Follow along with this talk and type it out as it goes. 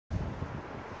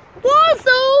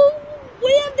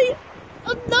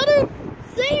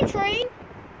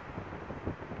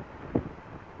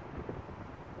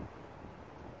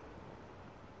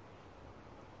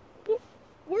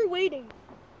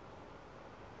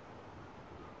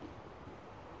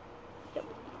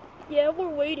Yeah, we're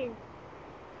waiting.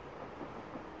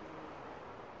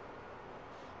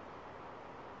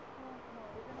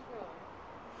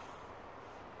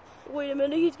 Wait a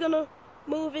minute, he's gonna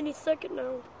move any second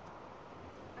now.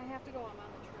 I have to go. I'm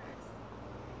on the tracks.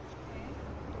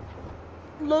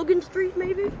 Okay. Logan Street,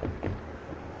 maybe?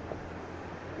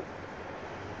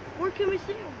 Where can we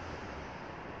see him?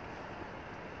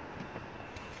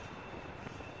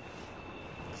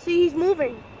 See, he's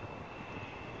moving.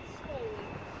 Slowly.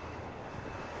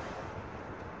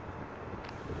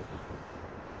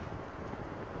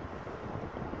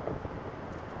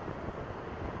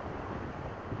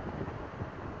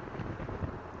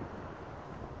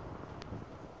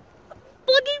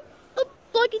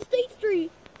 Blocking State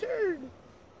Street. Turn.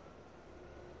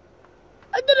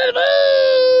 I did it,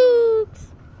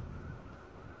 folks.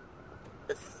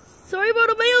 Sorry about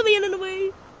a mail being in the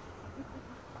way.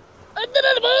 I did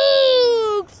it,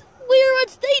 folks. We're on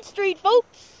State Street,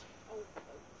 folks.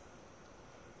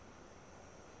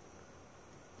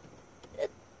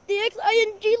 The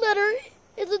X-I-N-G letter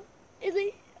is a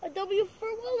W for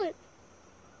wallet.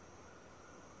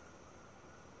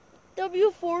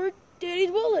 W for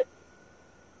Daddy's wallet.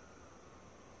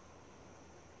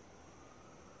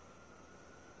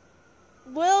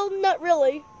 Well, not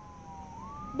really.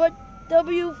 But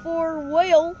W for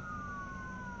whale,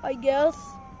 I guess.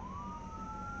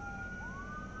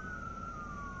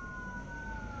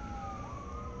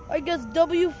 I guess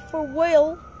W for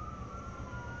whale.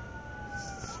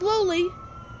 Slowly.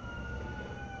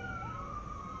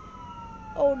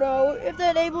 Oh no, if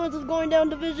that ambulance is going down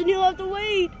Division, you'll have to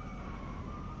wait.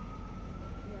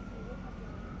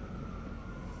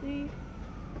 See?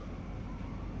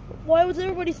 Why was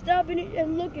everybody stopping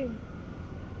and looking?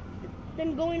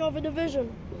 Then going over Division?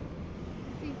 To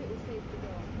see if it was safe to go.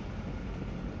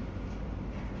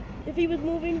 If he was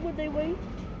moving, would they wait?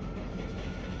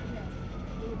 Yes.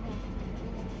 They would have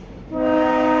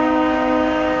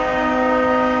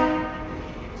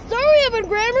to. Sorry, Evan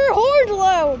Grammer, horns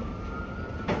loud!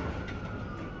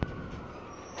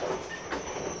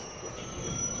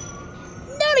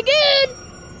 Not again!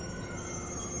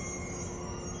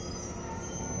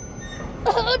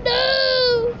 Oh no!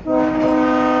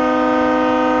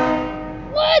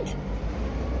 What?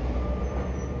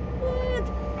 What?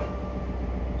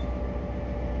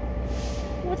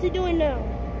 What's he doing now?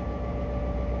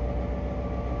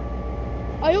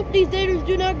 I hope these daters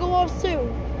do not go off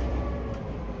soon.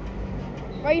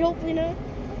 Right? Hopefully not.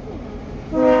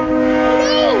 Oh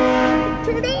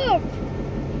no! Turn off!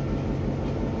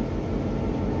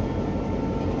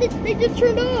 They just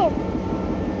turned off!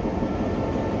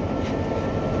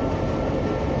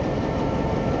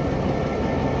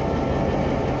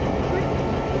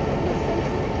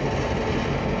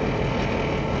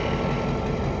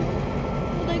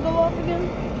 Will they go off again?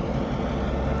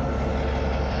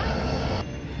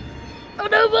 Oh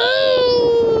no,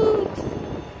 folks!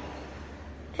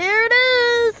 Here it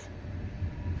is!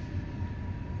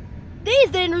 These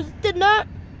dangers did not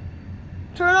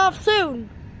turn off soon.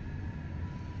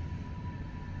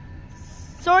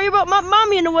 Sorry about my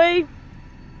mommy in the way.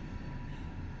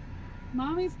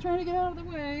 Mommy's trying to get out of the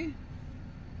way.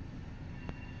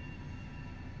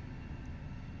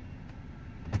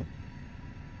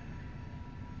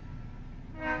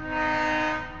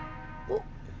 Well,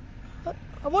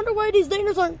 I wonder why these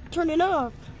dangers aren't turning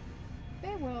off.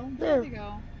 They will. There. There you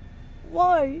go.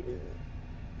 Why?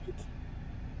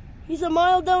 He's a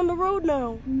mile down the road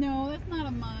now. No, that's not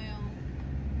a mile.